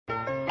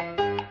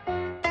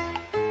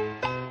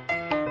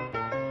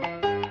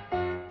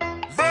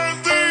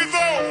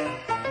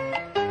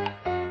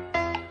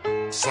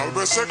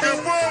Sálvese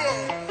quien pueda.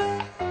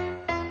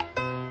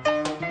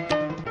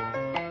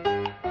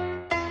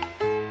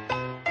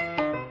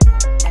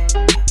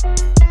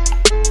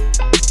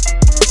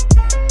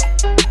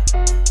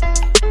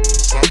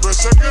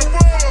 Sálvese quien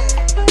pueda.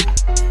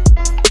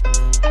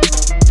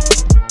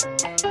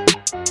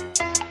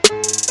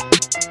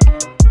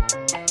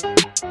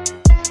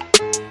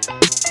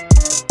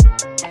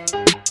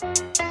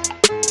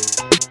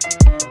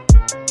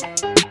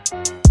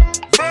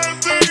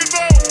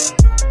 Bendito.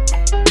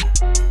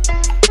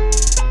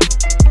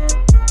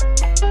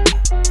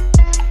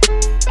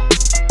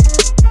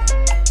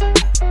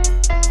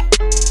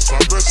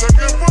 Sálvese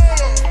quien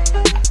pueda.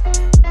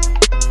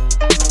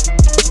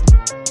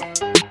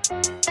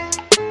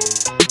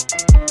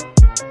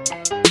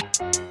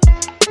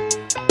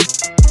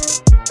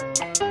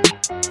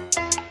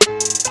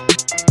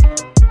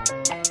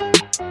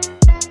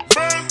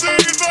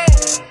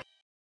 Bendito.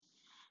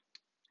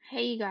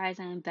 Hey, you guys,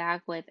 I'm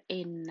back with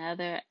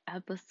another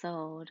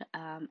episode.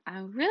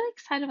 I'm really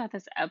excited about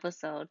this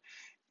episode.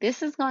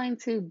 This is going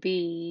to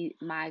be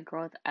my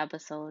growth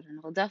episode,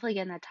 and we'll definitely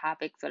get into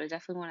topics, but I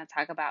definitely want to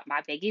talk about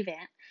my big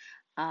event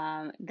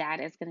that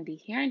is going to be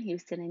here in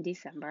Houston in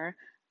December.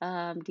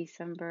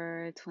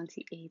 December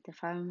 28th,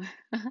 if I'm,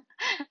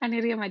 I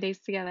need to get my dates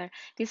together.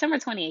 December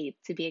 28th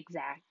to be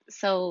exact.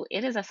 So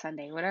it is a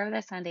Sunday, whatever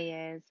that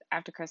Sunday is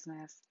after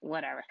Christmas,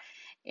 whatever.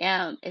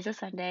 It's a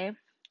Sunday.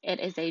 It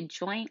is a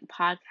joint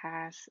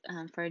podcast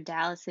for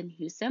Dallas and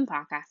Houston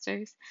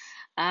podcasters,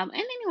 and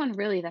anyone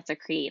really that's a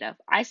creative.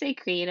 I say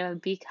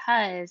creative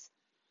because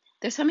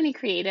there's so many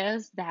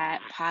creatives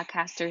that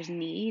podcasters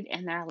need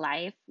in their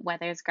life,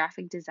 whether it's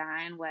graphic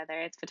design, whether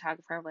it's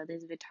photographer, whether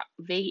it's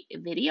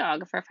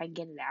videographer, if I can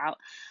get it out,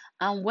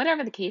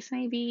 whatever the case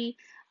may be.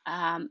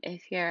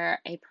 If you're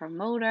a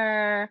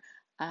promoter,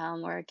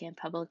 work in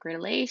public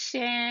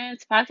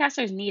relations,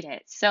 podcasters need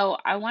it. So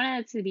I wanted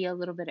it to be a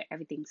little bit of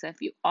everything. So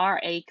if you are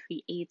a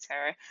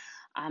creator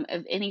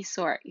of any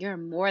sort, you're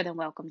more than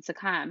welcome to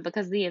come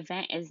because the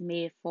event is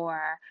made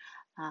for.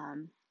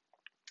 Um,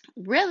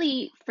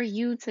 Really for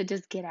you to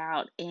just get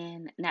out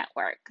and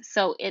network.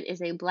 So it is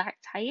a black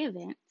tie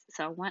event.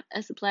 So I want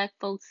us black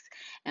folks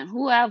and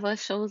whoever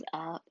shows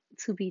up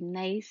to be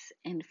nice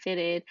and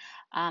fitted.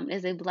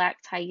 Is a black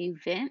tie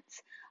event.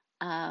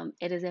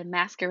 It is a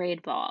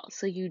masquerade ball.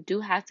 So you do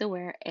have to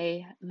wear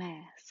a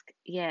mask.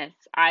 Yes,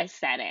 I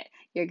said it.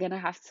 You're gonna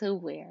have to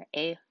wear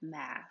a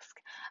mask.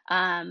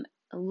 Um,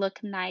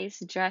 look nice,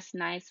 dress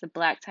nice, a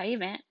black tie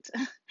event.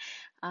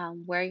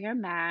 Wear your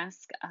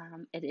mask.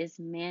 It is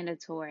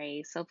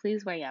mandatory, so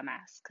please wear your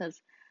mask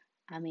because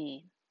I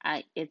mean,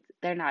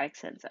 they're not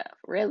expensive.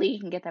 Really,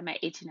 you can get them at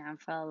H&M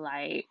for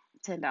like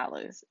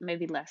 $10,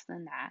 maybe less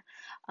than that.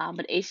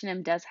 But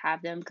H&M does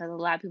have them because a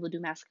lot of people do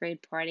masquerade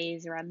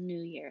parties around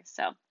New Year.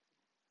 So,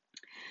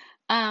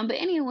 but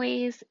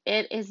anyways,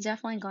 it is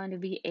definitely going to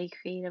be a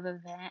creative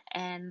event,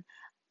 and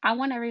I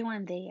want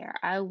everyone there.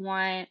 I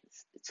want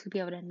to be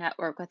able to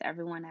network with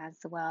everyone as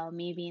well.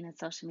 Me being a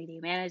social media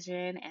manager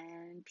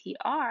and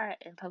PR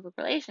and public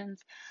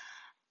relations,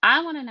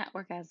 I want to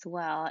network as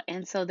well.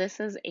 And so this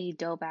is a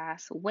dope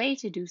ass way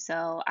to do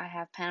so. I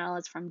have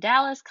panelists from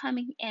Dallas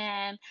coming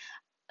in,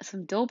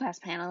 some dope ass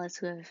panelists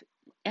who have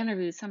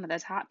interviewed some of the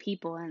top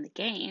people in the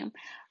game.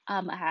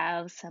 I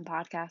have some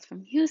podcasts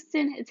from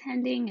Houston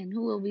attending and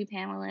who will be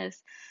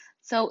panelists.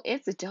 So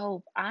it's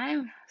dope.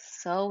 I'm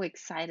so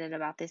excited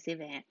about this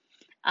event.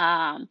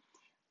 Um,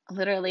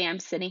 Literally, I'm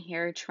sitting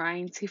here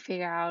trying to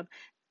figure out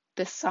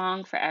the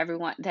song for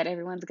everyone that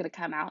everyone's gonna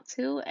come out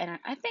to, and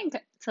I think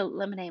to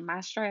eliminate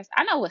my stress,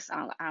 I know what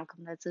song I'm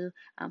coming to.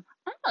 I'm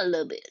a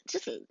little bit,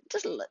 just a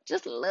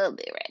little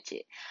bit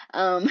ratchet.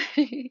 Um,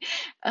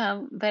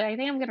 but I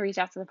think I'm gonna reach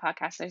out to the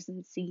podcasters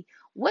and see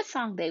what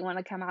song they want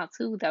to come out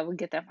to that will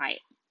get them hype.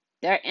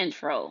 Their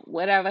intro,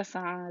 whatever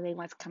song they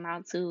want to come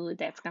out to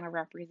that's gonna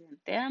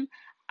represent them,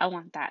 I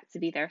want that to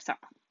be their song.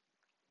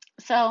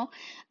 So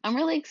I'm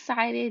really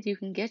excited. You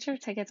can get your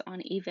tickets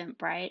on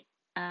Eventbrite.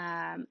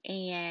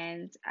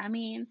 And I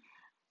mean,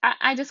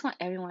 I just want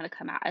everyone to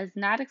come out. It's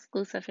not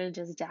exclusive to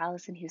just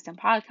Dallas and Houston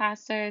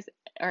podcasters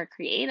or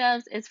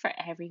creatives. It's for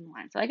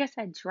everyone. So, like I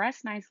said,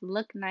 dress nice,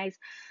 look nice.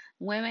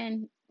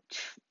 Women,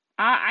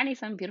 I need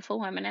some beautiful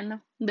women in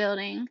the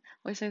building,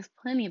 which there's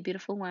plenty of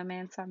beautiful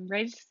women. So I'm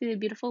ready to see the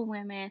beautiful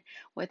women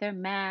with their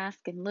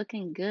mask and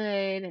looking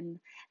good, and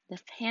the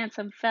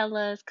handsome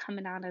fellas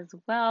coming out as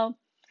well.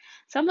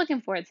 So I'm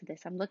looking forward to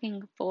this. I'm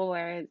looking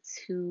forward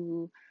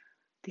to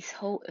this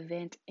whole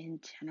event in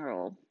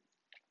general.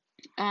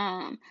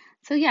 Um,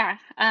 so yeah,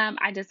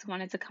 I just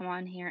wanted to come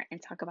on here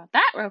and talk about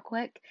that real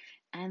quick,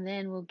 and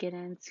then we'll get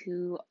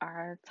into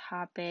our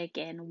topic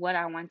and what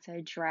I want to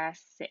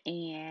address.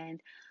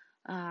 And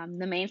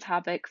the main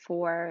topic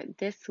for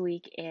this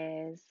week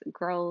is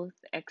growth,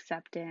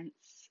 acceptance,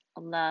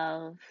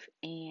 love,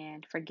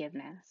 and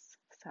forgiveness.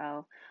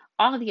 So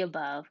all of the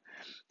above.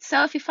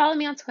 So if you follow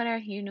me on Twitter,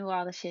 you knew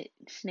all the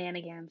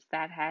shenanigans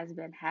that has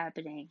been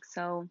happening.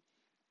 So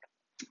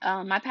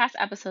my past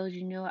episodes,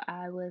 you knew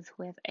I was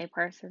with a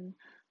person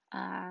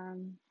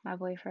my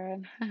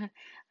boyfriend,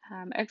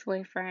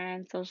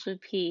 ex-boyfriend, social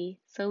P.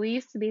 So we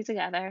used to be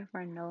together.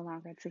 We're no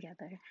longer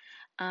together.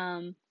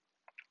 Um,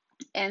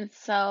 and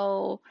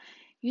so,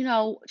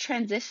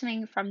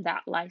 transitioning from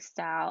that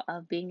lifestyle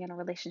of being in a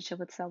relationship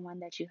with someone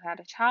that you had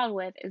a child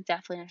with is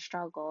definitely a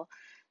struggle.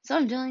 So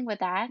I'm dealing with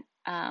that.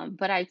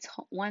 But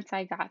once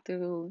I got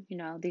through,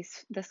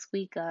 this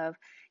week of,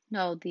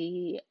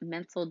 the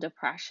mental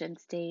depression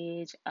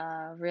stage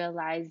of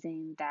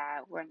realizing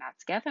that we're not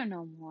together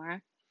no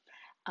more.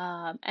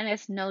 And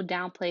it's no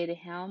downplay to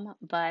him,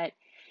 but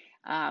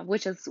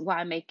which is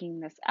why making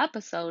this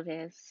episode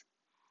is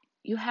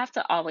you have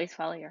to always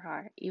follow your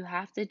heart. You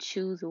have to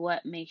choose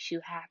what makes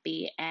you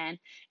happy. And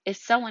if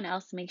someone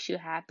else makes you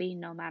happy,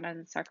 no matter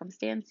the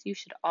circumstance, you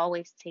should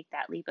always take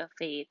that leap of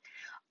faith.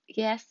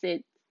 Yes,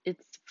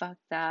 it's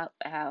fucked up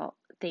how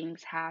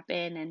things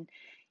happen and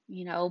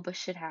but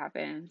shit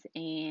happens.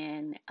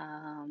 And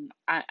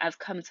I've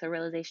come to a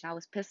realization I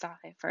was pissed off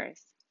at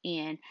first.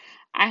 And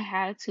I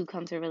had to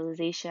come to a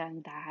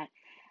realization that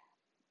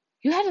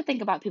you have to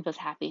think about people's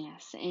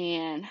happiness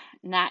and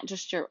not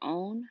just your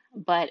own.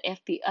 But if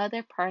the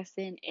other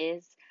person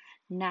is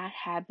not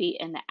happy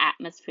in the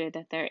atmosphere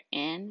that they're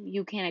in,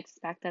 you can't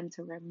expect them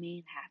to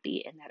remain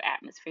happy in that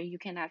atmosphere. You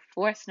cannot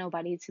force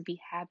nobody to be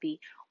happy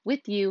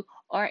with you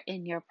or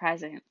in your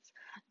presence.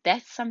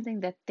 That's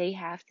something that they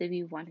have to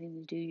be wanting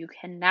to do. You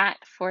cannot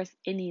force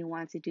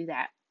anyone to do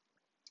that.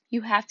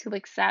 You have to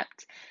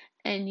accept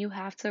and you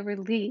have to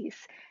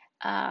release.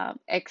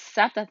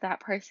 Accept that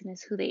that person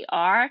is who they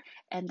are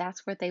and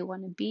that's where they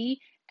want to be,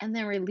 and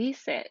then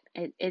release it.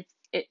 It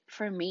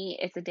for me,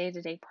 it's a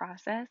day-to-day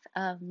process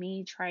of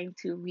me trying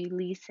to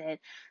release it.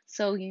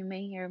 So you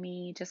may hear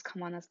me just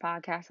come on this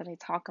podcast and I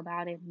talk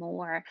about it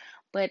more,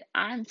 but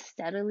I'm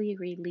steadily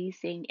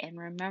releasing and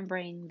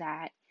remembering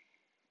that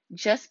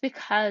just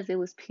because it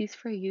was peace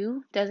for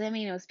you doesn't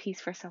mean it was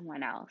peace for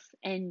someone else.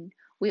 And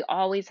we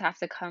always have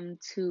to come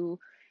to,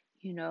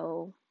 you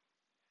know,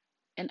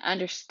 an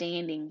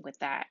understanding with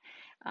that.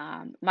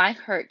 My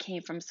hurt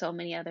came from so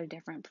many other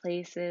different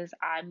places.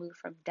 I moved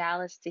from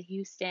Dallas to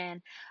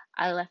Houston.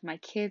 I left my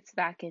kids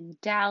back in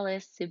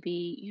Dallas to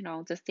be,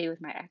 to stay with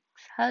my ex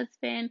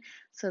husband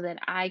so that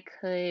I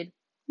could,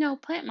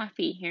 plant my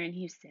feet here in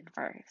Houston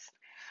first.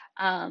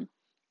 Um,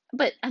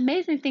 but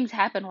amazing things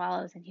happened while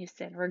I was in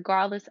Houston,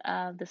 regardless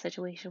of the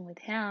situation with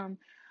him.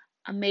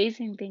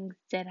 Amazing things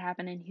did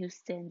happen in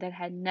Houston that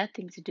had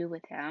nothing to do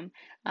with him,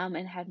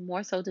 and had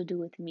more so to do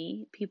with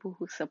me. People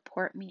who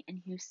support me in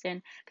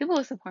Houston, people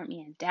who support me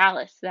in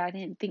Dallas that I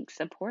didn't think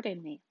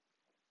supported me.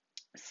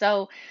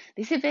 So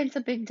these events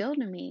a big deal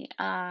to me.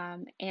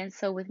 And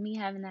so with me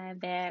having that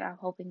event, I'm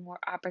hoping more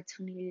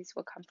opportunities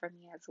will come for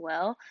me as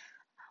well,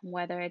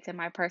 whether it's in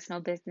my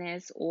personal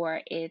business or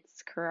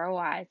it's career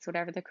wise,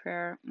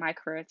 whatever my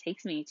career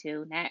takes me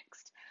to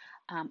next.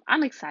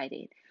 I'm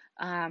excited.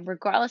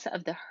 Regardless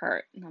of the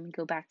hurt, let me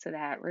go back to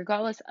that.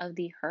 Regardless of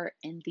the hurt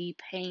and the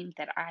pain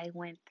that I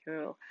went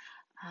through,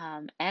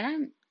 and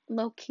I'm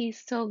low key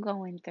still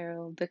going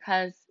through,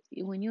 because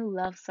when you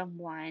love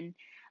someone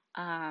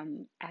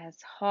as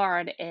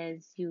hard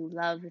as you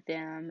love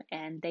them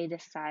and they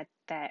decide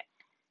that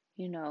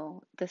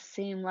the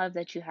same love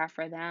that you have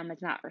for them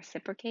is not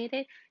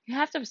reciprocated, you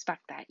have to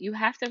respect that. You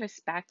have to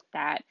respect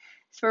that.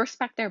 So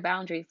respect their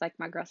boundaries, like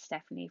my girl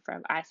Stephanie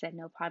from I Said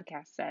No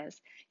podcast says.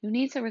 You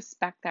need to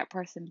respect that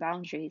person's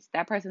boundaries.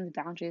 That person's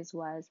boundaries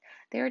was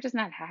they were just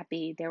not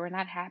happy. They were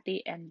not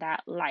happy in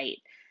that light.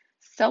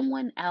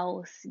 Someone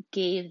else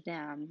gave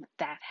them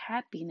that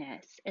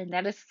happiness, and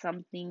that is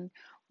something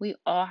we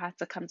all have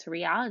to come to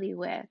reality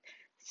with.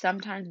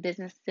 Sometimes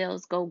business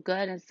deals go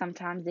good and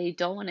sometimes they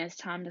don't, and it's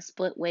time to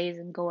split ways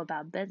and go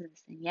about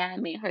business. And yeah, it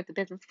may hurt the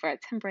business for a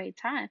temporary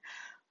time,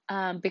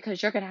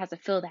 because you're going to have to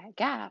fill that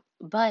gap.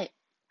 But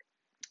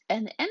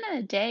at the end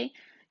of the day,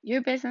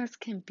 your business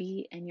can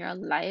be and your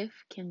life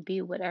can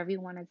be whatever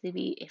you want it to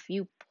be if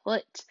you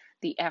put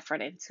the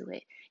effort into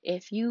it.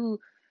 If you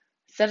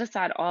set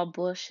aside all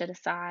bullshit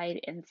aside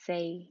and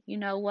say, you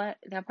know what,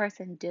 that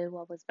person did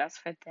what was best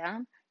for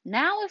them.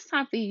 Now it's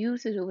time for you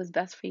to do what's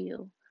best for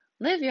you.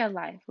 Live your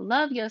life,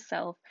 love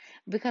yourself,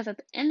 because at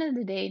the end of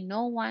the day,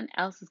 no one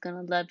else is going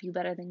to love you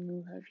better than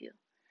you love you.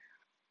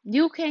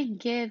 You can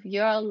give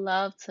your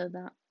love to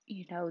them,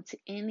 to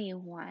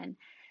anyone,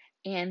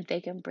 and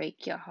they can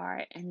break your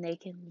heart and they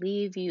can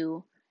leave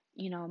you.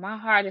 My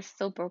heart is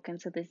still broken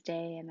to this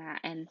day,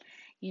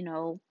 you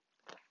know,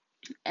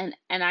 and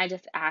I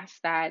just ask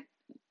that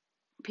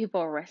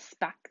people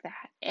respect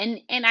that.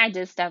 And I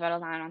did step out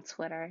of line on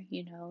Twitter.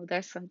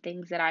 There's some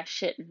things that I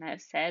shouldn't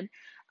have said.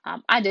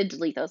 I did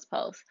delete those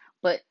posts,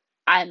 but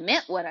I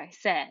meant what I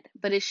said,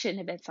 but it shouldn't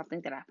have been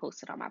something that I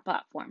posted on my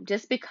platform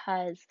just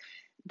because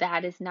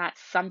that is not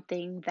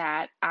something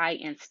that I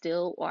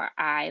instill or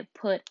I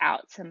put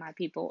out to my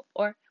people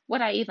or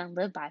what I even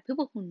live by.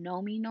 People who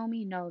know me,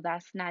 know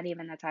that's not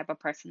even the type of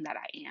person that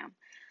I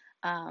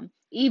am.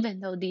 Even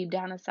though deep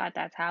down inside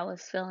that's how I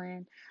was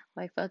feeling,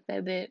 like fuck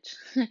that bitch,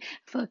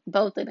 fuck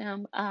both of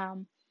them.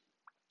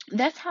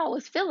 That's how I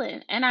was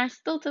feeling. And I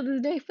still to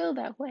this day feel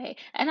that way.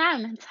 And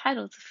I'm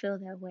entitled to feel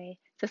that way,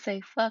 to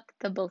say fuck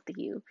the both of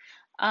you.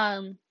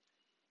 Um,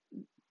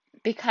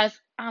 because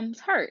I'm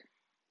hurt.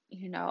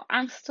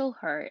 I'm still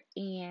hurt.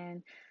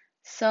 And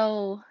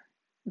so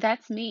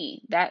that's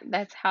me.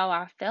 That's how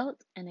I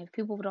felt. And if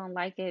people don't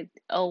like it,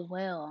 oh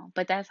well.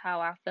 But that's how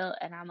I felt,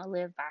 and I'm gonna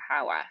live by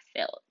how I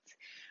felt.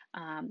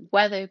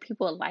 Whether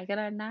people like it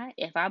or not,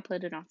 if I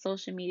put it on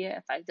social media,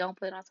 if I don't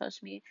put it on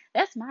social media,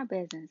 that's my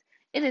business.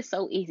 It is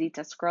so easy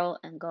to scroll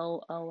and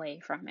go away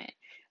from it.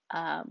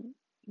 Um,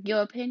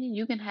 your opinion,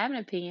 you can have an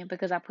opinion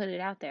because I put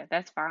it out there.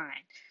 That's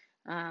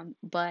fine.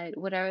 But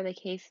whatever the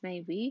case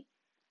may be,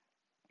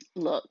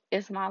 look,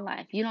 it's my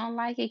life. You don't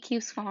like it,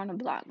 keep scrolling to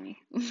block me.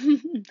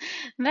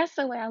 That's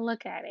the way I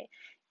look at it.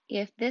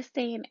 If this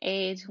day and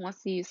age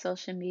wants to use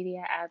social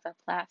media as a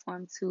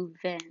platform to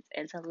vent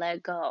and to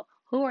let go,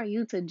 who are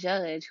you to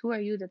judge? Who are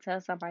you to tell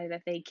somebody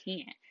that they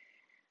can't?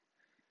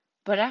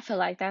 But I feel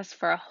like that's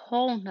for a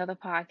whole nother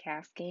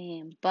podcast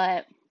game.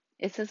 But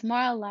it's just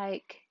more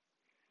like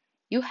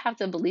you have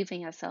to believe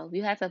in yourself.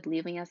 You have to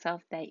believe in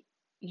yourself that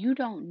you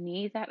don't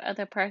need that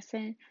other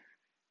person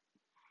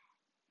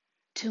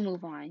to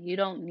move on. You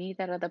don't need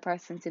that other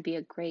person to be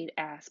a great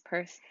ass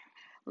person.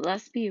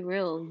 Let's be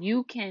real.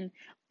 You can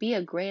be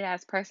a great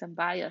ass person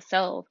by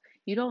yourself.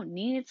 You don't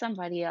need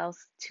somebody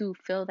else to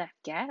fill that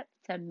gap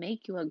to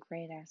make you a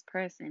great ass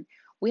person.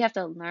 We have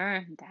to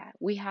learn that.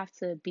 We have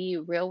to be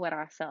real with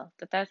ourselves.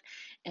 If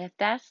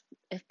that's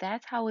if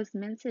that's how it's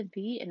meant to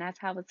be and that's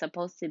how it's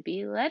supposed to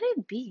be, let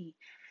it be.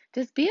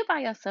 Just be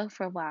by yourself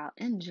for a while.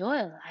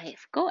 Enjoy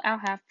life. Go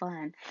out, have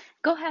fun.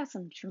 Go have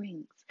some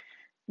drinks.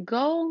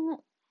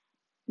 Go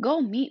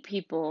Go meet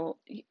people.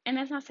 And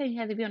that's not saying you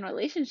have to be in a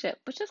relationship,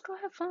 but just go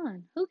have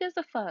fun. Who gives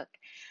a fuck?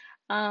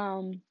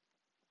 Um,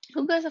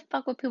 who gives a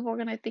fuck what people are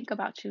gonna think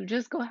about you?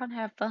 Just go out and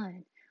have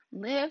fun.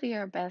 Live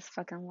your best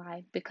fucking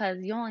life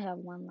because you only have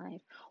one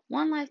life.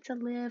 One life to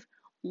live,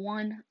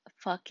 one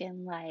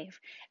fucking life.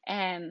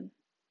 And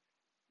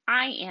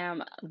I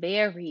am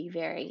very,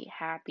 very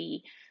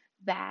happy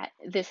that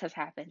this has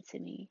happened to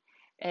me.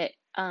 It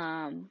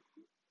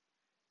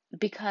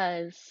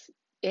because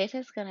it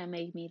is gonna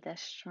make me the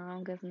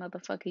strongest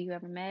motherfucker you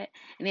ever met,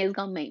 and it's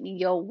gonna make me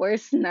your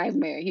worst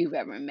nightmare you've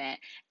ever met.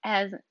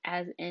 As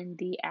in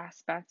the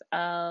aspect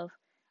of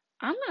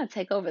I'm gonna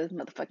take over this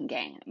motherfucking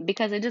game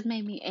because it just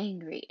made me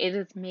angry. It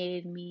just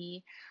made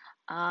me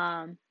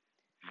um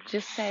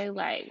just say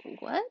like,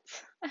 what?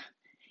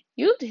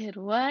 You did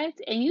what?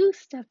 And you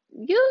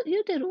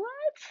did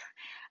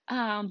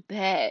what?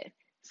 Bet.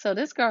 So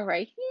this girl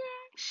right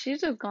here,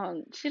 she's just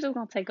gonna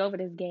take over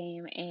this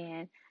game,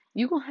 and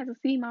you gonna have to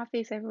see my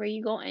face everywhere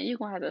you go, and you're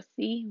gonna have to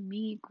see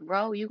me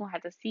grow. You're gonna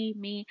have to see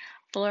me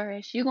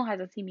flourish. You're gonna have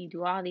to see me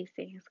do all these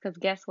things. Cause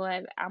guess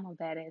what? I'm a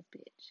badass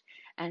bitch.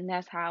 And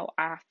that's how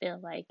I feel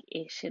like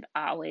it should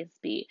always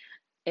be.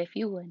 If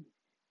you a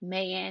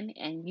man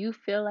and you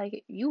feel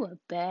like you a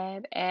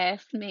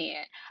badass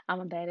man, I'm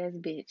a badass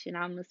bitch. And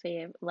I'm gonna say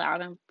it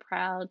loud and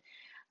proud.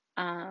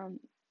 um,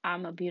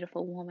 I'm a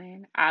beautiful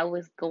woman. I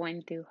was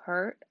going through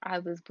hurt. I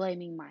was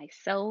blaming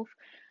myself.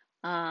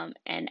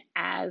 And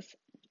as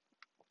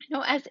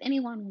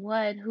anyone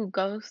would who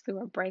goes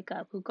through a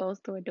breakup, who goes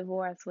through a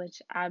divorce,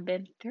 which I've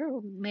been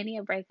through many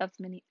a breakups,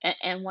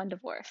 and one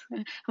divorce.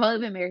 I've only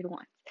been married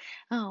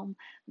once.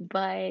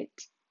 But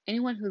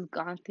anyone who's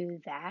gone through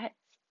that,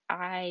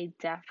 I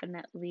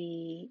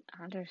definitely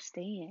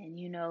understand.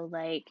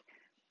 Like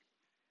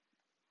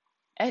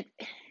it,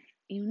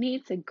 you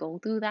need to go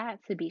through that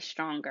to be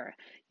stronger.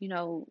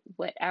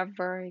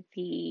 Whatever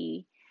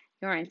the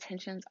your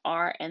intentions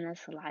are in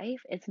this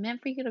life, it's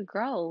meant for you to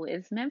grow.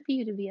 It's meant for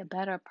you to be a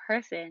better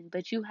person,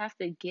 but you have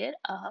to get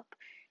up,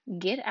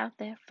 get out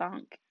that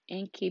funk,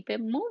 and keep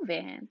it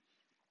moving.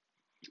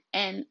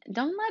 And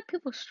don't let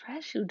people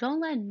stress you.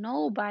 Don't let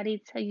nobody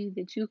tell you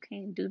that you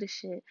can't do the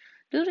shit.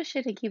 Do the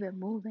shit and keep it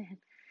moving.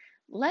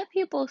 Let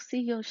people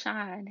see your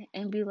shine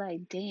and be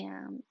like,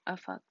 damn, I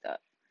fucked up.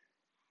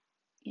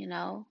 you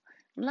know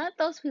Let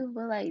those people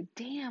be like,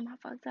 damn, I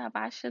fucked up,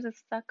 I should have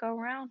stuck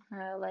around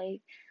her.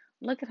 Like,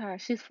 look at her,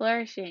 she's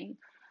flourishing.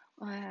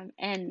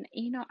 And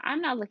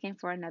I'm not looking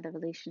for another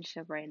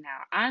relationship right now.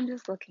 I'm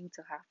just looking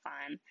to have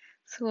fun.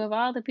 So of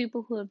all the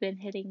people who have been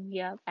hitting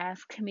me up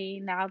asking me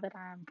now that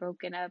I'm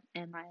broken up,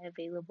 am I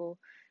available?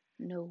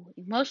 No,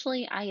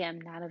 emotionally I am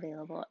not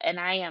available, and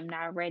I am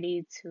not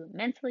ready to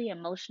mentally,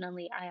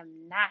 emotionally, I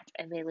am not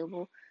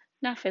available,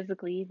 not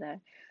physically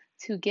either,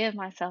 to give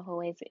myself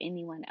away to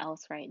anyone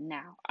else right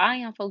now. I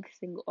am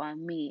focusing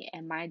on me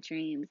and my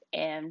dreams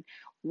and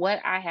what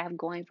I have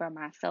going for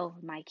myself,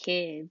 my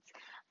kids.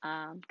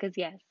 Because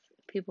yes,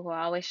 people were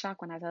always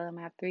shocked when I tell them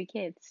I have three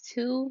kids,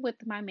 two with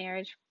my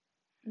marriage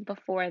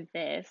before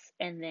this,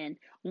 and then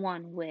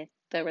one with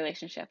the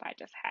relationship I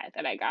just had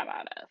that I got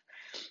out of.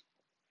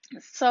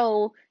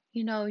 So,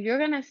 you're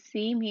gonna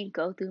see me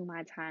go through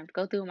my times,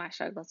 go through my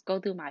struggles, go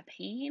through my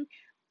pain,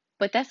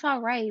 But that's all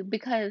right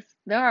because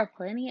there are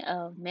plenty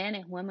of men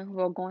and women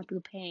who are going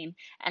through pain.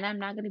 And I'm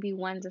not going to be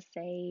one to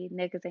say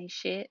niggas ain't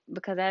shit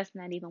because that's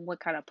not even what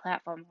kind of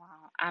platform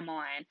I'm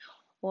on.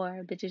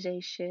 Or bitches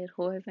ain't shit,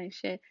 whores ain't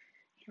shit.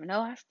 Even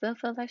though I still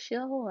feel like she a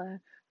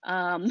whore.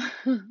 Um,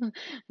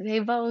 they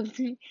both,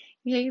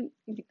 they,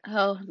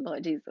 oh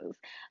Lord Jesus.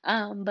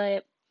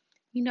 But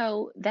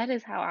that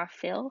is how I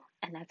feel,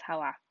 and that's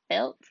how I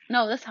felt.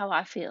 No, that's how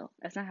I feel.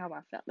 That's not how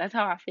I felt. That's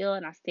how I feel,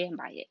 and I stand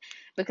by it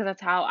because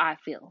that's how I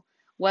feel.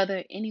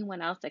 Whether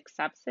anyone else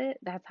accepts it,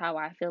 that's how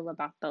I feel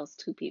about those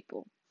two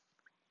people.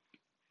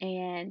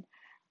 And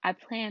I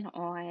plan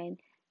on,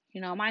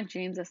 my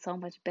dreams are so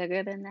much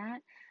bigger than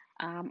that.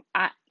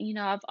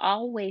 I've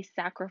always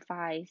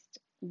sacrificed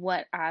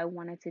what I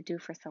wanted to do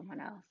for someone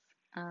else.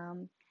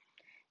 Um,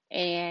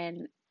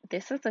 and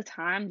this is the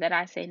time that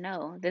I say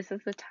no. This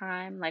is the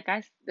time,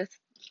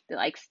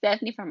 like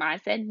Stephanie from I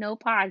Said No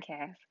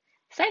podcast.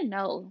 Say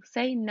no.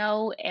 Say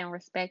no and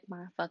respect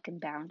my fucking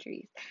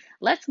boundaries.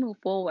 Let's move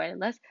forward.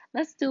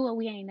 Let's do what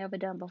we ain't never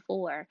done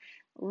before.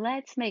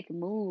 Let's make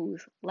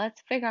moves.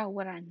 Let's figure out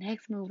what our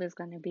next move is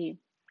gonna be.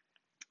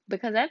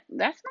 Because that's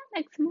my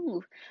next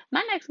move.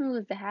 My next move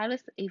is to have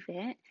this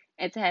event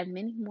and to have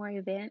many more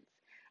events.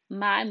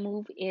 My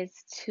move is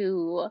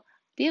to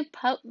be a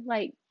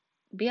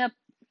be a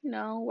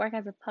work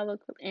as a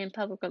public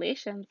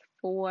relations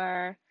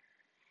for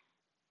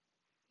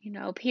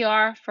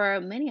PR for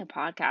many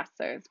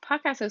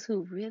podcasters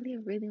who really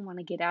really want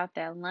to get out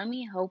there. Let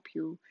me help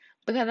you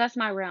because that's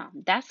my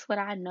realm. That's what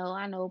I know.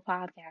 I know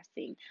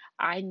podcasting.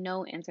 I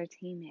know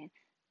entertainment.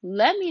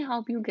 Let me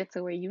help you get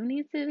to where you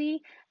need to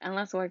be, and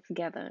let's work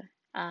together.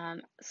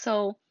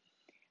 So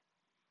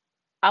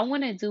I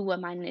want to do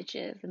what my niche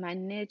is. My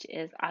niche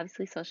is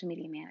obviously social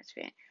media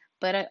management,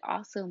 but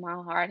my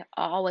heart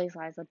always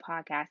lies with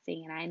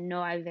podcasting. And I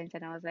know I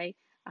vented and I was like,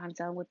 I'm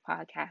done with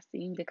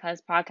podcasting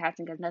because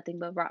podcasting has nothing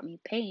but brought me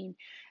pain.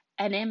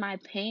 And in my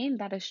pain,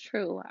 that is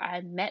true.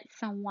 I met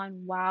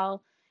someone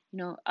while,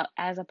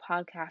 as a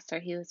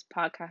podcaster. He's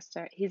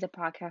a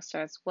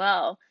podcaster as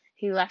well.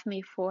 He left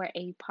me for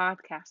a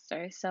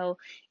podcaster. So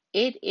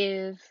it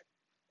is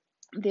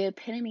the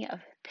epitome of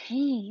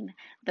pain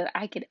that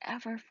I could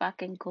ever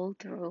fucking go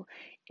through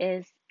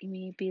is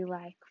me be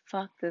like,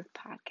 fuck this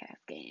podcast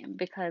game.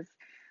 Because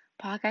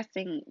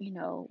podcasting,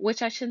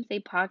 which I shouldn't say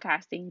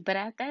podcasting, but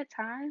at that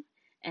time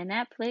and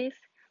that place,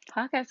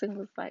 podcasting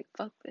was like,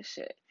 fuck this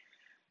shit.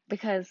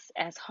 Because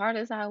as hard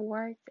as I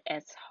worked,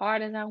 as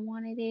hard as I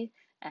wanted it,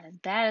 as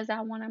bad as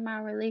I wanted my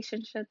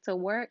relationship to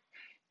work,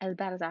 as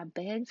bad as I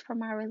begged for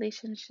my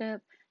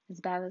relationship,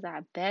 as bad as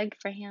I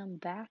begged for him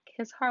back,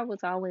 his heart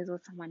was always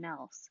with someone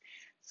else.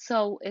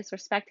 So it's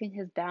respecting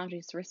his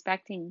boundaries,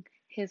 respecting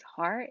his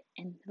heart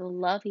and the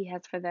love he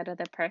has for that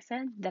other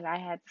person that I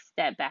had to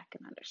step back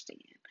and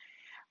understand.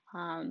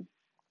 Um,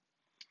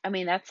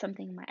 that's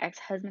something my ex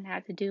husband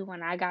had to do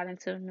when I got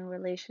into a new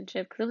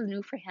relationship because it was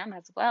new for him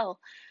as well.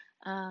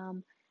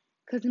 Um,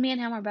 because me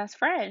and him are best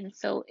friends,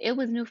 so it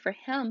was new for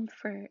him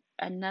for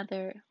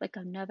another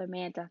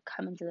man to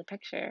come into the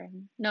picture.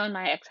 Knowing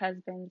my ex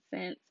husband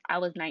since I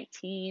was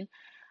 19,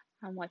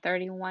 I'm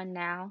 31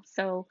 now,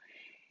 so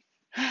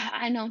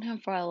I known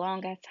him for a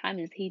long ass time,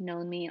 as he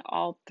known me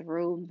all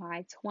through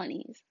my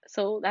 20s.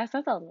 So that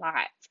says a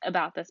lot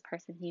about this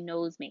person. He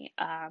knows me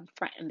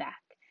front and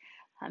back,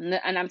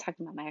 and I'm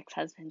talking about my ex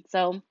husband.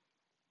 So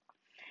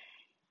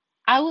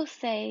I will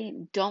say,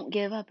 don't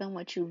give up on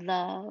what you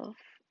love.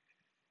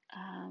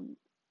 Um,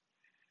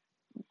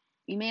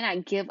 You may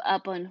not give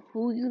up on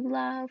who you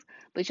love,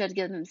 but you have to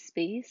give them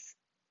space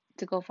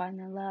to go find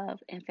their love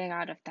and figure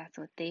out if that's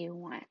what they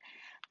want.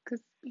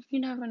 Because you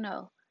never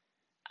know.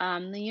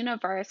 The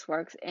universe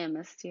works in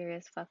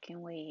mysterious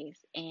fucking ways,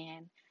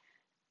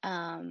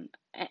 um,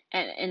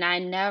 and I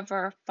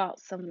never fault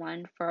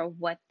someone for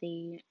what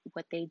they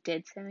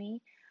did to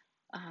me.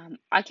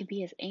 I could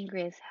be as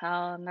angry as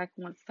hell, and I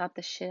want to stop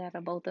the shit out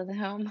of both of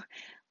them.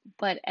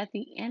 But at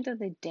the end of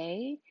the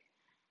day,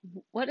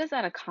 what does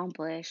that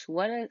accomplish?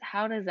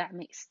 How does that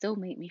make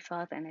me feel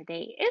at the end of the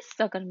day? It's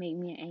still gonna make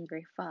me an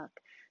angry fuck.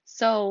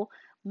 So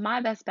my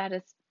best bet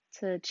is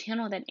to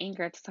channel that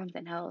anger to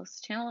something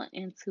else. Channel it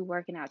into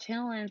working out,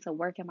 channel it into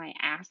working my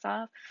ass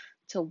off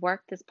to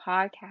work this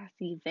podcast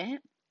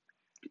event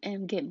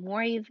and get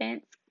more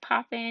events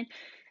popping.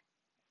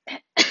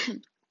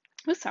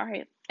 I'm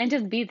sorry. And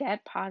just be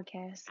that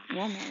podcast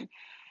woman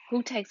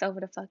who takes over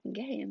the fucking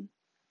game.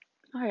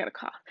 I got a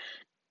cough.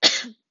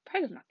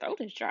 Probably 'cause my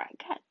throat is dry.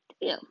 God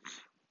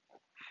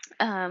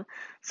damn.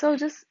 So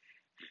just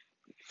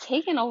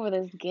taking over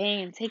this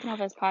game, taking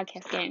over this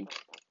podcast game,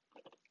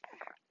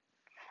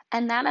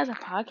 and not as a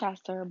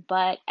podcaster,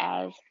 but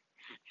as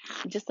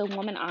just a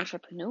woman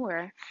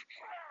entrepreneur.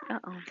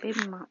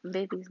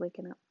 Baby's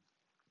waking up.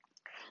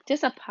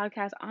 Just a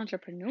podcast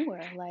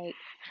entrepreneur. Like,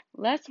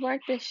 let's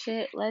work this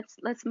shit.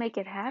 Let's make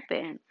it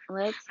happen.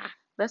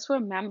 Let's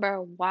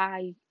remember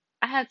why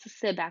I had to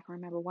sit back and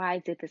remember why I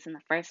did this in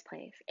the first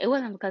place. It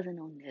wasn't because of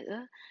no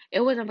nigga. It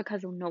wasn't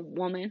because of no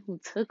woman who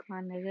took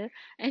my nigga,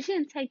 and she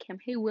didn't take him.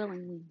 He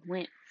willingly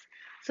went.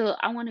 So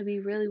I want to be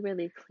really,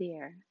 really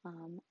clear.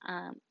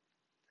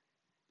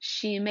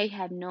 She may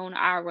have known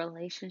our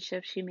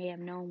relationship, she may have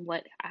known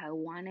what I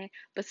wanted,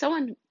 but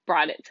someone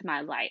brought it to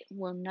my light.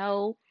 Well,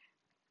 no,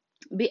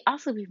 be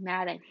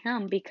mad at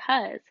him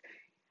because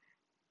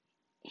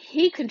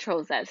he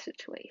controls that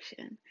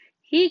situation.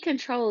 He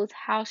controls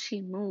how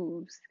she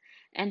moves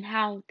and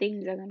how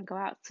things are going to go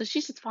out. So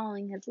she's just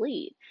following his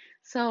lead.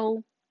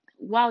 So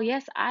while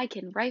yes, I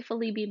can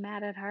rightfully be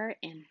mad at her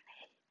and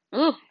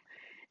ooh,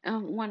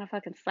 want to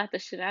fucking slap the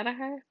shit out of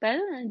her, but at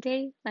the end of the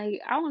day,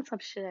 like I want to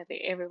slap shit out of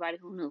everybody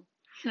who knew.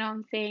 You know what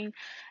I'm saying?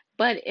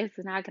 But it's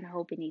not gonna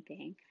help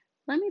anything.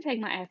 Let me take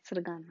my ass to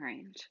the gun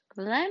range.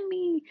 Let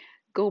me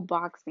go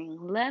boxing.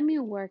 Let me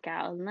work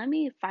out. Let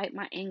me fight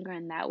my anger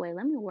in that way.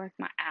 Let me work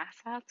my ass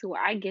off to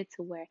where I get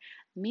to where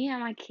me and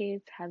my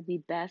kids have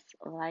the best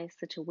life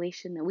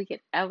situation that we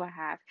could ever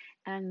have.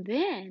 And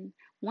then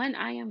when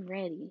I am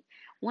ready,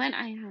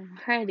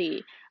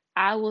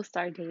 I will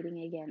start dating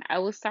again. I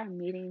will start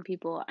meeting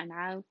people and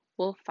I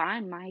will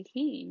find my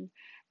king.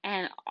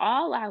 And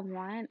all I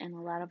want, and a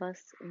lot of us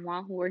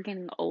want who are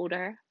getting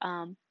older,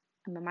 I'm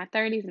in my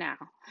 30s now.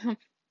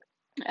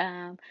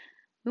 um,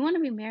 we want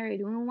to be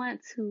married. We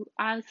want to,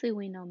 obviously,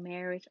 we know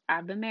marriage.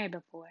 I've been married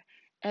before.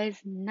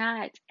 It's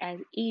not as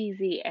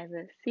easy as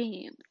it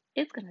seems.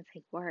 It's going to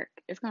take work.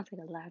 It's going to take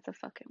a lot of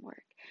fucking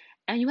work.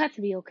 And you have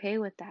to be okay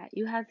with that.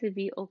 You have to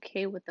be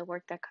okay with the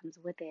work that comes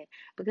with it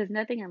because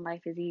nothing in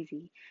life is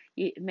easy.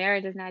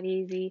 Marriage is not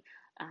easy.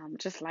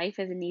 Just life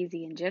isn't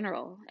easy in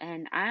general.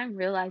 And I'm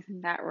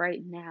realizing that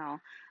right now.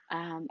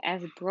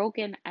 As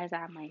broken as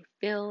I might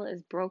feel,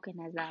 as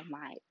broken as I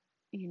might,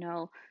 you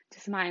know,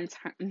 just my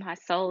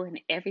soul and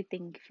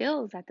everything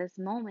feels at this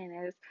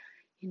moment is,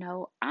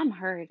 I'm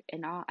hurt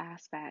in all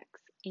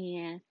aspects.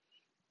 And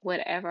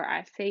whatever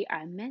I say,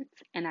 I meant,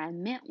 and I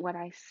meant what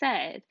I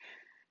said.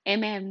 It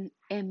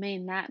may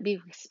not be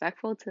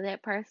respectful to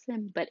that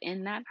person, but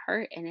in that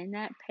hurt and in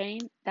that pain,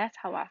 that's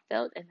how I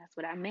felt, and that's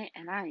what I meant,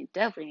 and I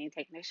definitely ain't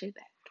taking that shit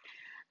back.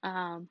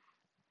 Um,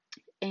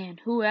 and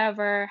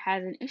whoever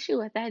has an issue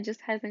with that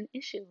just has an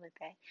issue with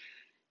that.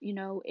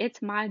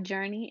 It's my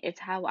journey, it's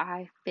how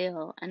I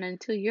feel. And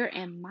until you're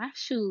in my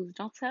shoes,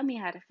 don't tell me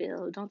how to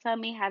feel. Don't tell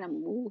me how to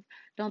move.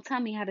 Don't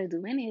tell me how to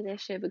do any of that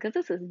shit because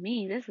this is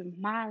me. This is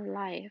my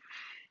life.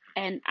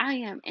 And I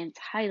am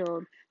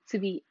entitled to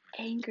be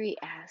angry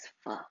as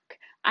fuck.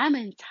 I'm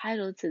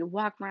entitled to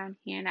walk around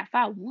here and if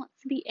I want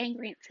to be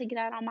angry and take it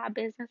out on my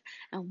business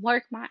and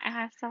work my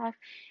ass off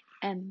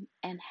and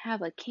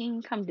have a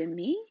king come to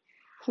me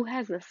who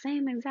has the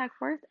same exact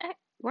work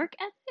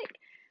ethic,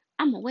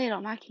 I'm gonna wait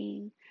on my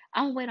king.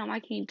 I'm gonna wait on my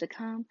king to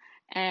come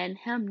and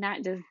him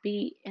not just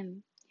be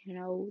in,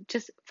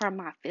 just from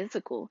my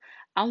physical.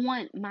 I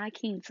want my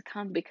king to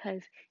come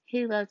because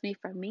he loves me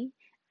for me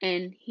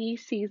and he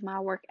sees my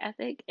work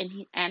ethic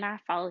and I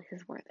follow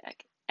his work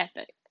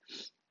ethic.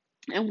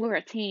 And we're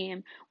a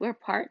team. We're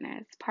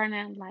partner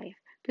in life.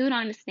 People don't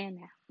understand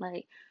that.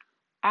 Like,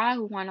 I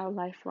want a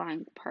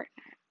lifelong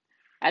partner.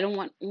 I don't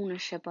want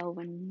ownership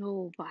over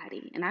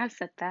nobody. And I've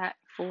said that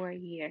for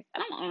years. I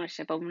don't want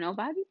ownership over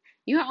nobody.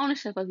 You want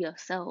ownership of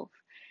yourself.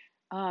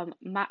 I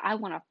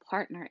want a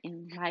partner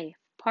in life.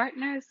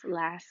 Partners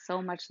last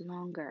so much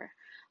longer.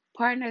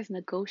 Partners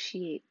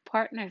negotiate.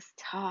 Partners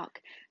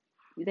talk.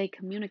 They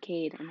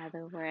communicate, in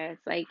other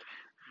words. Like,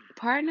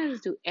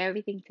 partners do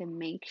everything to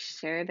make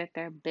sure that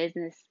their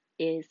business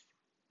is,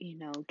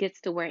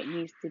 gets to where it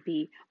needs to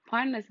be.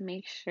 Partners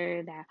make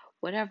sure that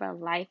whatever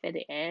life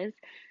it is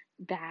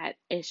that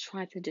is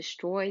trying to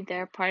destroy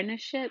their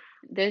partnership,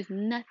 there's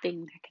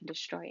nothing that can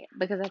destroy it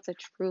because that's a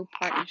true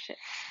partnership.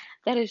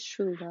 That is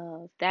true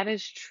love. That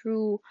is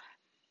true.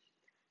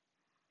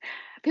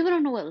 People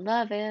don't know what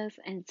love is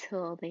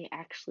until they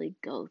actually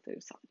go through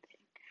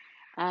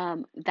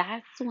something.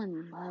 That's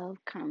when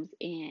love comes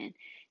in.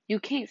 You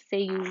can't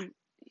say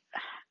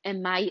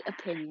in my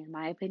opinion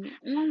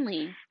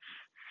only,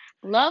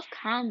 love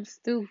comes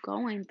through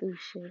going through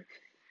shit.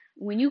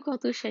 When you go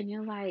through shit and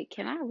you're like,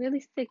 can I really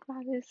stick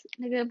by this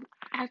nigga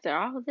after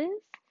all of this?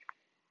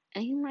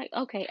 And you're like,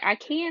 okay, I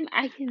can,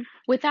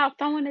 without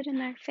throwing it in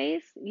their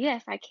face.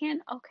 Yes, I can.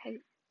 Okay,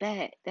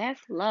 bet.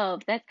 That's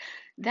love.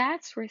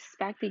 That's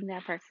respecting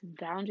that person's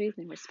boundaries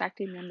and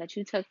respecting them that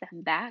you took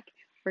them back,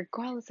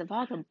 regardless of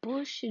all the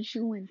bullshit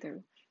you went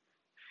through.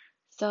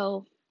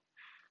 So,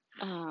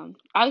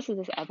 obviously,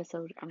 this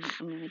episode, I'm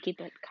going to keep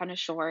it kind of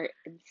short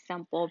and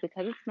simple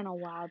because it's been a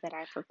while that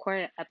I've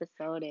recorded an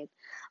episode and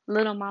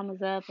Little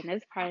Mama's up, and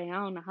it's probably, I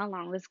don't know how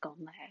long this is going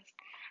to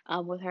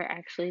last, with her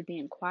actually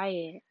being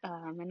quiet.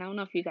 And I don't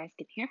know if you guys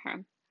can hear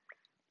her.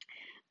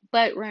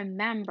 But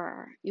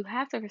remember, you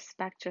have to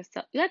respect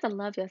yourself. You have to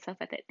love yourself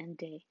at the end of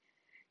the day.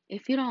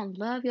 If you don't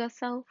love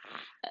yourself,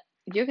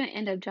 you're going to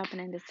end up jumping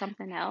into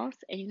something else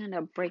and you're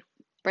going to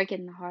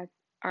breaking the heart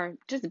or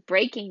just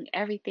breaking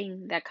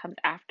everything that comes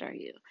after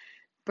you,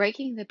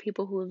 breaking the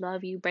people who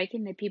love you,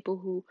 breaking the people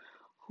who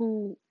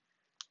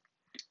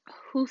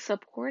who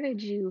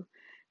supported you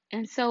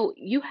And so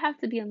you have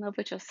to be in love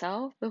with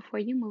yourself before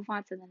you move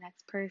on to the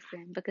next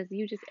person, because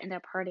you just end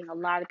up hurting a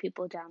lot of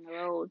people down the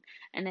road,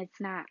 and it's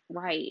not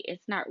right.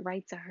 It's not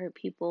right to hurt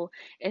people.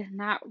 It's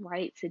not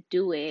right to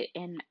do it,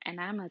 and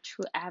I'm a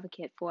true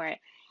advocate for it.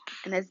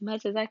 And as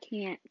much as I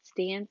can't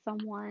stand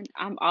someone,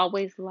 I'm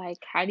always like,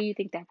 how do you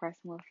think that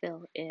person will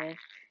feel if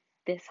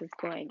this is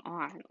going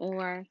on?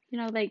 Or,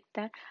 like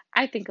that.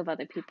 I think of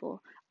other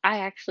people. I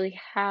actually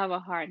have a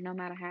heart. No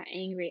matter how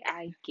angry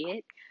I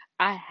get,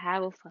 I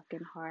have a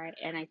fucking heart,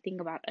 and I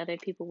think about other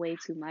people way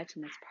too much,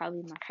 and it's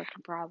probably my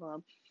fucking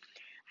problem.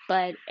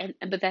 But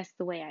that's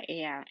the way I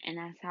am, and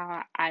that's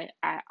how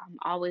I'm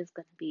always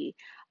gonna be.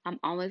 I'm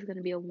always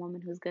gonna be a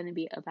woman who's gonna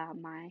be about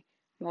my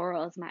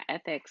morals, my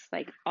ethics,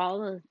 like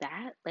all of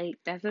that. Like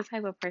that's the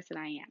type of person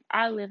I am.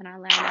 I live and I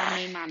learn. I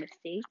made my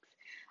mistakes,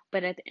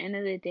 but at the end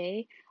of the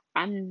day,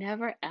 I'm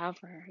never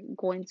ever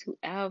going to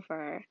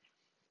ever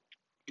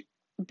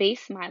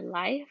base my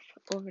life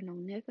over no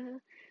nigga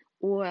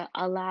or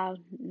allow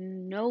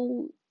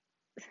no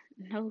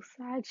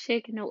side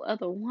chick, no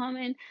other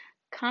woman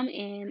come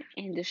in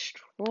and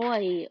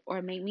destroy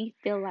or make me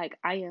feel like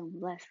I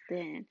am less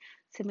than,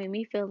 to make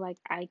me feel like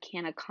I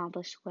can't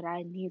accomplish what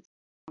I need to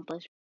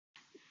accomplish.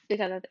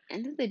 Because at the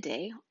end of the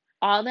day,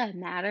 all that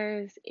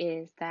matters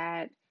is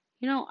that,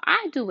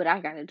 I do what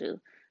I gotta do.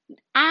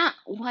 I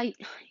like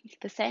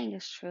the saying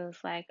is true.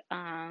 It's like,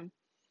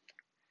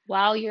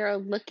 while you're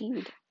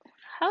looking,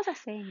 how's that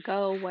saying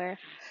go? Where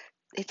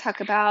they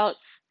talk about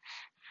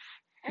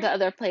the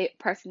other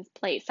person's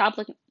plate. Stop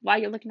looking while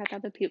you're looking at the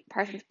other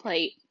person's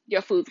plate.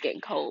 Your food's getting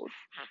cold.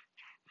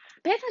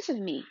 Pay attention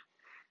to me.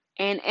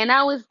 And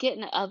I was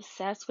getting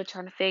obsessed with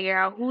trying to figure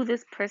out who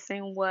this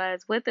person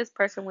was, what this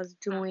person was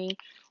doing,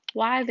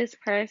 why this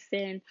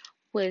person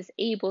was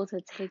able to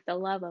take the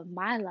love of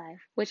my life,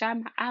 which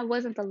I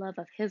wasn't the love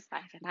of his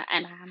life,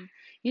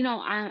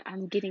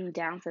 I'm getting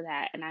down to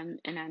that, and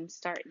I'm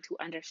starting to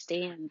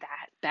understand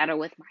that better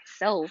with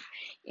myself.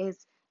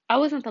 Is I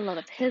wasn't the love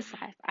of his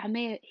life.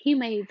 He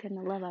may have been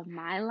the love of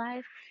my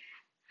life,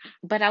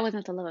 but I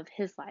wasn't the love of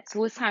his life.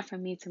 So it's time for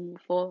me to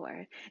move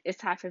forward. It's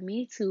time for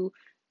me to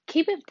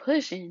keep it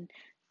pushing,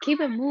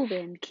 keep it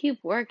moving, keep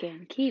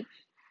working, keep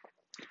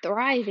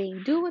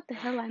thriving, do what the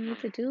hell I need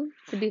to do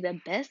to be the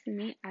best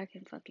me I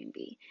can fucking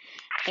be.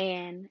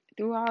 And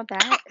through all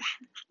that,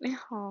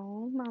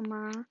 oh,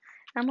 mama,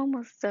 I'm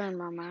almost done,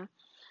 mama.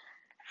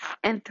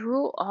 And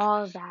through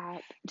all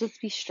that, just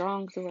be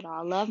strong through it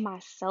all. Love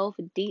myself,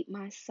 deep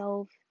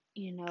myself,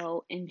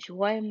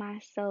 enjoy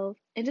myself,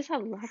 and just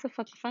have lots of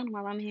fucking fun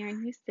while I'm here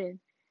in Houston.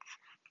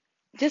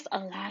 Just a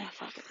lot of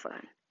fucking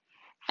fun.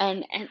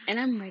 And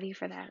I'm ready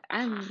for that.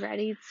 I'm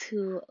ready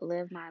to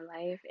live my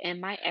life. And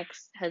my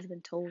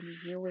ex-husband told me,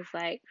 he was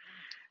like,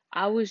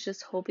 I was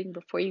just hoping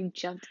before you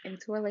jumped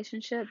into a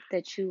relationship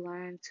that you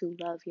learn to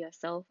love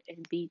yourself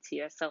and be to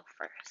yourself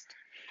first.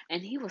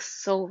 And he was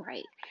so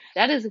right.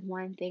 That is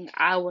one thing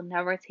I will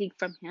never take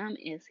from him,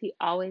 is he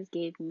always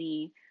gave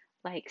me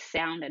like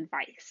sound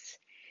advice.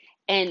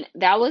 And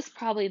that was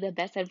probably the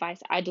best advice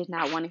I did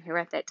not want to hear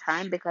at that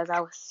time, because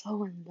I was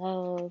so in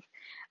love.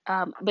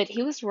 But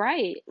he was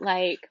right.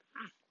 Like,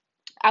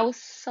 I was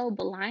so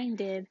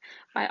blinded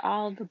by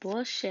all the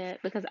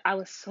bullshit because I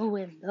was so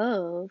in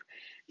love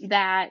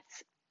that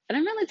I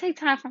didn't really take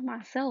time for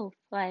myself.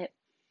 Like,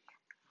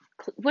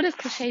 what is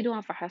Cliche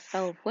doing for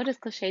herself? What is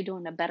Cliche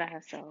doing to better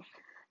herself?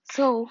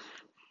 So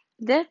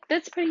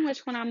that's pretty much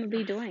what I'm gonna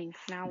be doing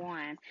from now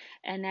on,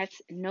 and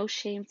that's no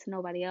shame to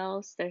nobody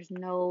else. There's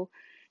no,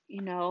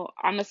 I'm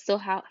gonna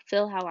still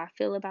feel how I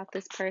feel about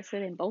this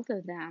person and both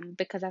of them,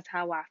 because that's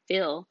how I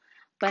feel.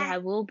 But I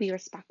will be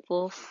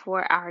respectful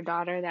for our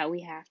daughter that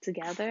we have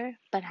together.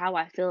 But how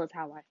I feel is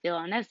how I feel,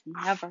 and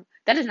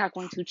that is not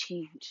going to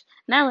change.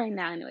 Not right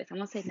now, anyways. I'm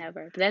gonna say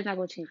never, but that's not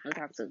going to change no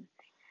time soon.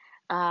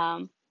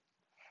 Um,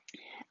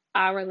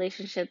 our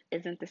relationship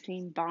isn't the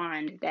same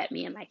bond that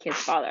me and my kid's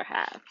father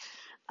have.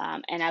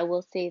 And I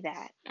will say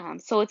that.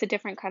 So it's a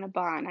different kind of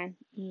bond.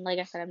 Like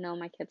I said, I've known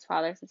my kid's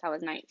father since I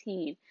was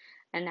 19,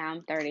 and now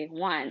I'm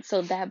 31.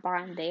 So that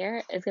bond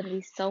there is going to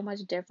be so much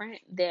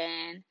different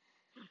than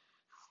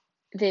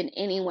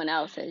anyone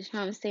else's. You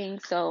know what I'm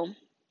saying? So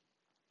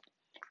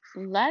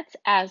let's,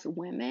 as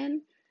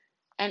women,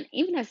 and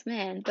even as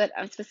men, but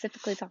I'm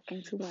specifically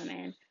talking to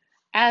women,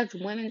 as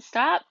women,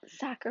 stop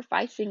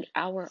sacrificing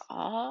our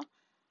all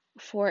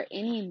for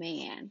any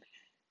man.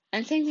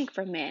 And same thing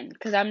for men,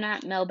 because I'm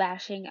not male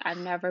bashing. I've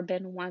never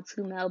been one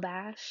to male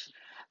bash,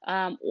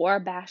 or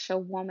bash a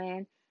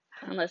woman,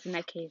 unless in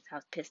that case I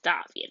was pissed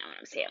off. You know what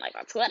I'm saying, like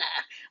on Twitter.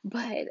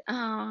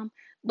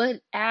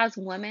 But as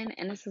women,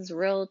 and this is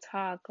real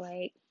talk,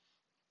 like,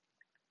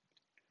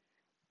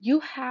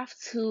 you have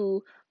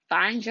to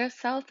find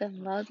yourself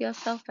and love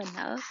yourself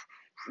enough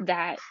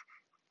that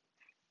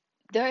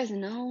there is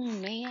no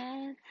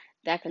man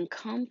that can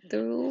come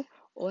through,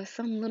 or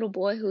some little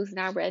boy who's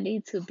not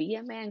ready to be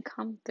a man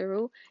come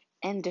through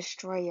and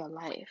destroy your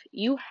life.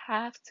 You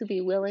have to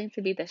be willing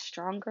to be the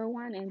stronger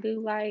one and be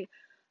like,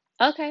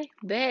 Okay,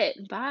 bet,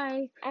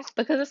 bye.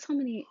 Because there's so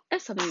many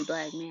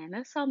black men.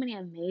 There's so many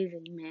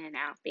amazing men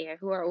out there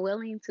who are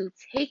willing to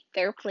take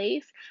their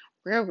place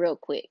real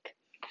quick.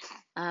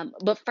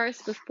 But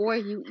first, before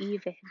you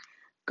even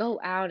go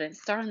out and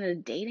start on the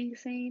dating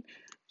scene,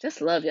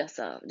 just love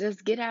yourself.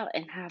 Just get out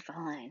and have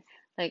fun.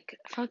 Like,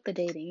 fuck the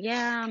dating.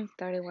 Yeah, I'm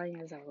 31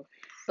 years old,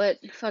 but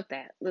fuck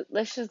that.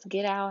 Let's just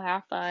get out,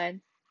 have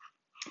fun,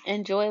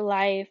 enjoy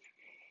life.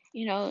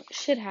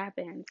 Shit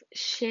happens.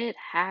 Shit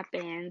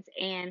happens.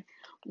 And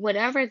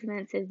whatever is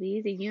meant to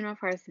be, the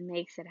universe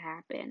makes it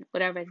happen.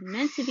 Whatever is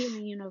meant to be in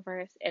the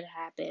universe, it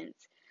happens.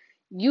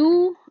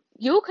 You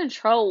you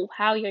control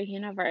how your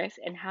universe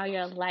and how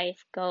your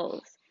life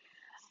goes.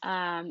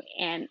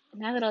 And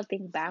now that I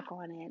think back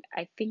on it,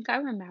 I think I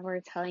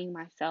remember telling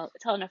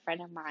a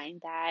friend of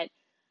mine that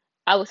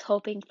I was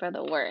hoping for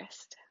the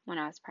worst when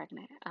I was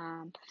pregnant.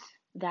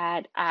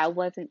 That I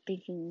wasn't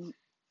thinking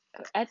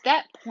at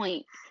that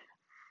point.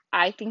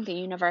 I think the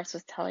universe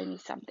was telling me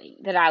something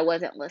that I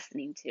wasn't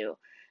listening to.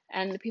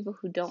 And the people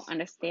who don't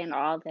understand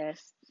all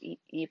this,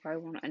 you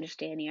probably won't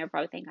understand. You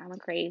probably think I'm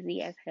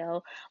crazy as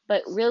hell.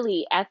 But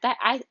really, at that,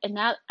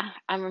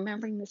 I'm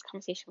remembering this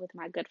conversation with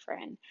my good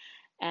friend,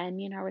 and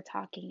we're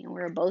talking, and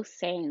we're both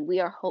saying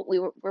we're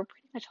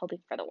pretty much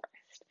hoping for the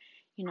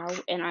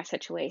worst, in our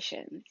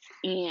situations,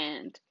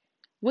 and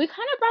we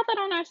kind of brought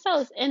that on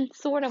ourselves in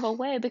sort of a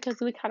way because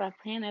we kind of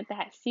planted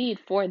that seed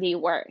for the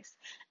worst.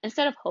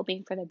 Instead of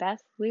hoping for the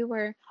best, we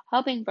were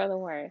hoping for the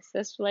worst.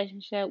 This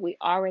relationship, we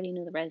already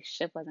knew the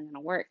relationship wasn't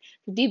going to work.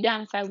 Deep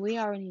down inside, we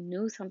already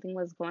knew something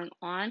was going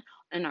on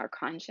in our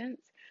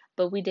conscience,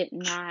 but we did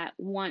not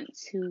want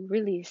to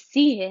really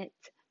see it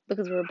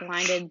because we were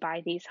blinded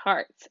by these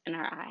hearts in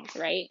our eyes,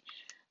 right?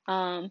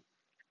 Um,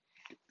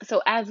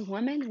 so as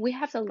women, we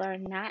have to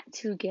learn not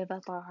to give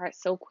up our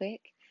hearts so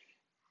quick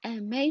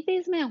and make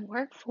these men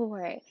work for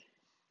it.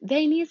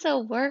 They need to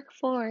work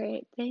for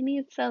it. They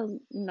need to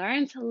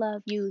learn to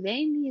love you.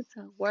 They need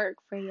to work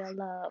for your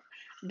love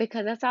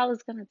because that's all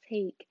it's gonna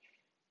take.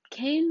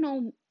 Can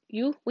no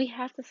you we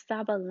have to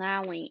stop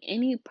allowing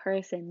any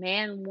person,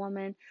 man,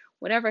 woman,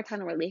 whatever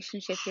kind of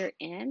relationship you're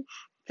in,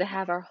 to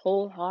have our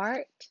whole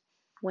heart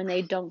when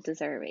they don't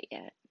deserve it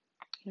yet.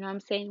 You know what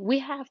I'm saying? We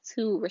have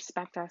to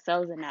respect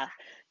ourselves enough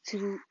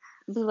to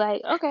be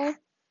like, okay,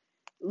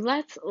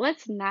 let's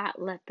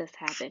not let this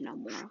happen no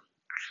more.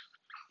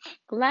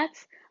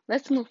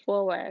 Let's move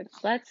forward.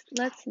 Let's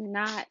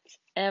not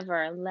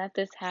ever let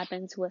this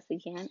happen to us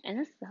again.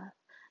 And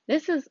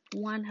this is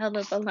one hell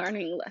of a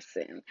learning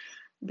lesson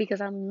because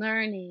I'm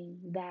learning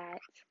that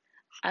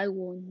I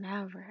will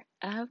never,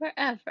 ever,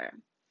 ever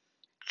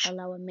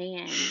allow a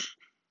man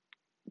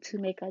to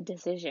make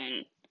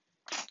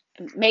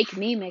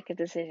me make a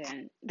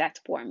decision that's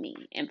for me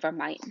and for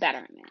my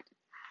betterment.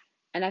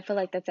 And I feel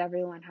like that's how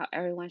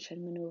everyone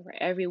should maneuver.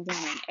 Every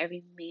woman,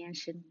 every man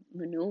should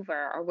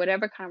maneuver, or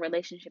whatever kind of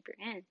relationship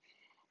you're in.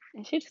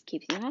 And she just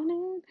keeps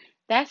yawning.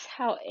 That's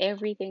how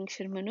everything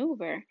should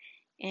maneuver.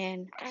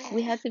 And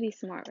we have to be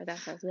smart with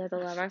ourselves. We have to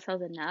love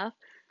ourselves enough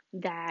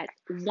that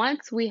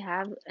once we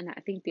have, and I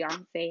think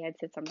Beyonce had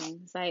said something,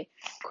 it's like,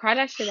 cry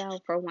that shit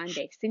out for one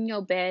day. Sit in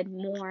your bed,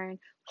 mourn,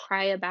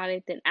 cry about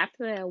it. Then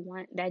after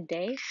that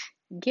day,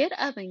 get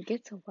up and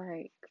get to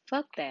work.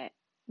 Fuck that.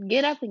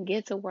 Get up and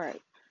get to work.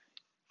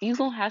 You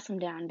gonna have some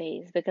down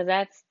days because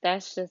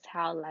that's just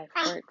how life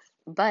works.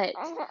 But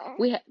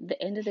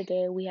the end of the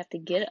day, we have to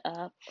get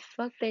up,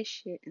 fuck that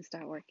shit, and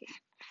start working.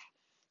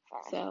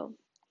 So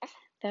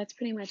that's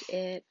pretty much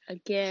it.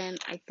 Again,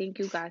 I thank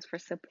you guys for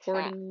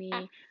supporting me.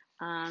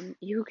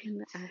 You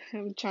can.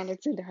 I'm trying to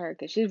send to her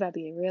because she's about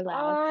to get real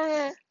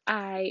loud.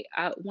 I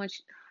want.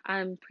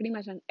 I'm pretty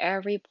much on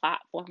every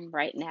platform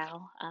right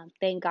now.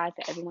 Thank God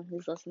to everyone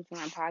who's listened to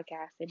my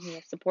podcast and who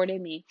has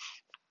supported me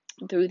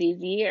through these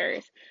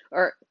years,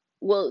 or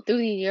well, through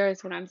these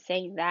years. When I'm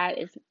saying that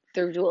is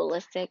through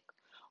Dualistic.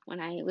 When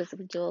I was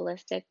with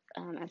Dualistic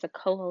as a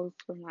co-host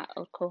with my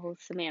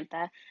co-host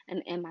Samantha,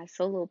 and in my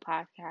solo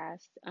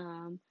podcast,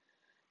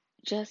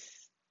 just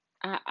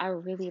I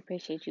really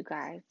appreciate you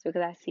guys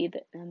because I see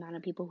the amount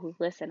of people who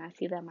listen. I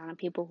see the amount of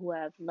people who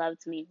have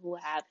loved me, who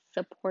have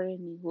supported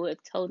me, who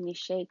have told me,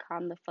 "Shay,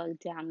 calm the fuck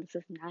down. This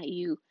is not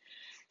you."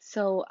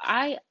 So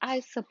I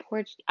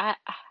support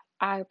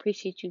I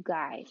appreciate you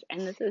guys.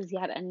 And this is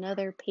yet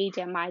another page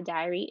in my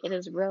diary. It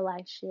is real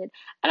life shit.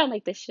 I don't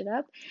make this shit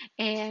up.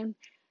 And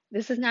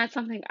this is not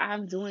something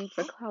I'm doing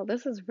for clout.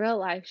 This is real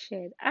life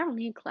shit. I don't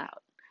need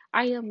clout.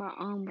 I am my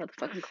own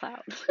motherfucking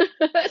clout.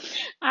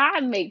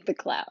 I make the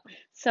clout.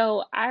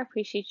 So I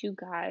appreciate you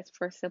guys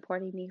for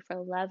supporting me, for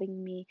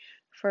loving me,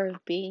 for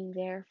being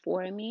there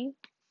for me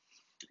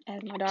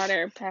as my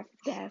daughter passes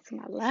gas in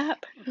my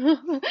lap.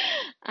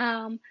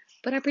 um,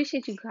 but I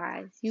appreciate you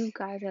guys. You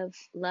guys have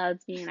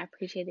loved me and I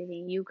appreciated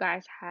me. You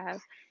guys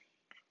have,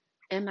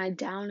 in my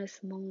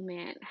downest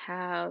moment,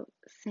 have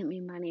sent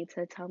me money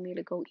to tell me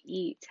to go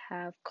eat,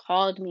 have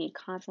called me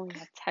constantly,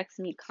 have texted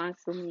me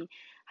constantly,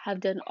 have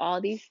done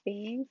all these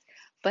things.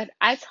 But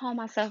I told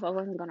myself I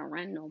wasn't gonna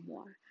run no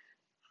more.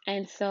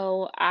 And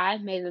so I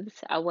made it.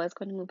 I was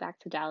going to move back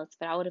to Dallas,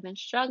 but I would have been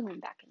struggling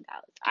back in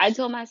Dallas. I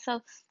told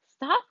myself,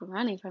 stop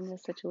running from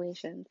this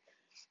situation.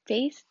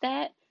 Face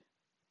that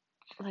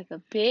like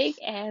a big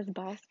ass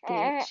boss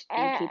bitch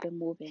and keep it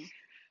moving.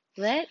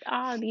 Let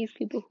all these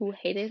people who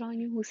hated on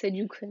you, who said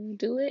you couldn't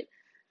do it,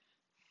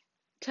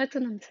 tuck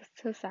them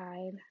to the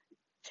side.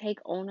 Take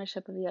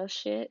ownership of your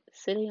shit,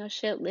 sit in your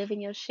shit, live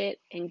in your shit,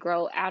 and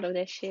grow out of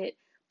that shit.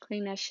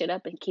 Clean that shit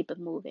up and keep it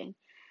moving.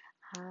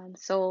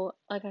 So,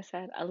 like I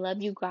said, I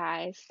love you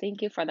guys.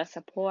 Thank you for the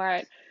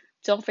support.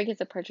 Don't forget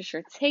to purchase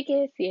your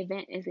tickets. The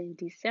event is in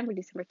December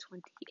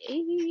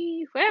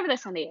 28th, whatever that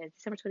Sunday is,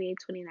 December 28th,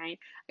 29th.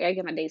 I gotta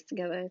get my days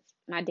together.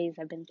 My days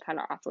have been kind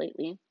of off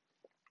lately.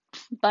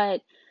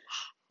 But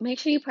make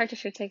sure you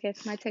purchase your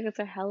tickets. My tickets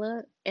are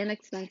hella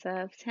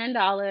inexpensive.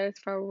 $10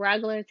 for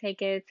regular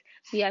tickets.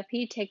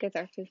 VIP tickets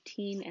are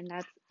 15, and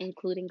that's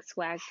including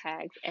swag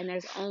tags. And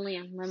there's only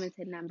a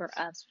limited number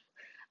of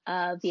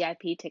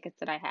VIP tickets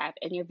that I have.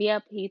 And your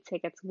VIP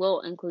tickets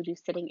will include you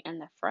sitting in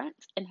the front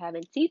and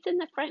having seats in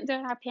the front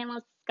during our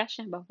panel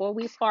discussion before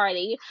we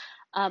party.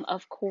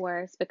 Of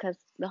course, because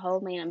the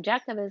whole main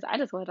objective is I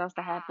just want us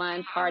to have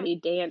fun, party,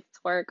 dance,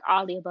 twerk,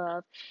 all the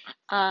above.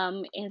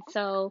 And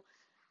so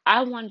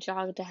I want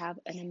y'all to have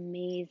an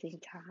amazing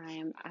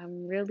time.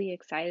 I'm really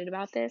excited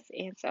about this.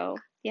 And so,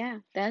 yeah,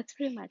 that's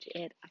pretty much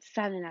it. I'm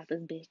signing out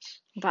this bitch.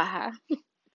 Bye.